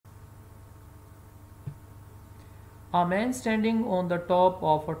A man standing on the top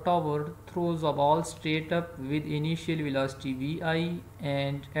of a tower throws a ball straight up with initial velocity vi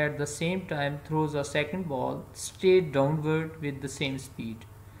and at the same time throws a second ball straight downward with the same speed.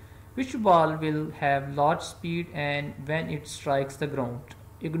 Which ball will have large speed and when it strikes the ground?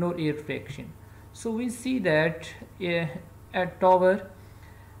 Ignore air friction. So we see that at tower,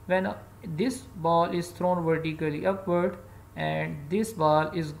 when this ball is thrown vertically upward and this ball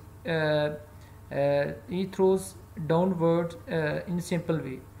is he throws downward in simple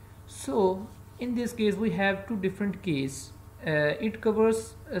way. So in this case we have two different cases. It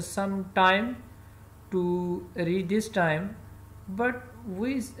covers some time to reach this time, but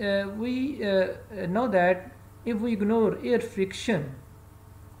we know that if we ignore air friction,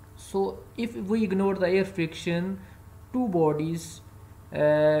 so if we ignore the air friction, two bodies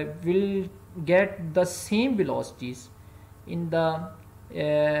will get the same velocities in the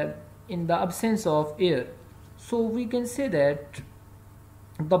absence of air. So we can say that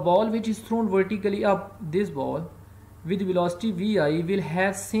the ball which is thrown vertically up, this ball with velocity vi will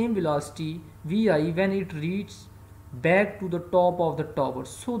have same velocity vi when it reaches back to the top of the tower.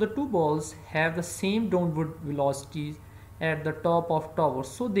 So the two balls have the same downward velocities at the top of tower,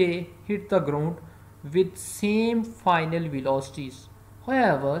 so they hit the ground with same final velocities.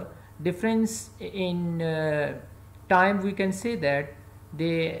 However, difference in time, we can say that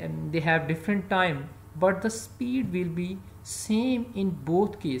they have different time, but the speed will be same in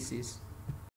both cases.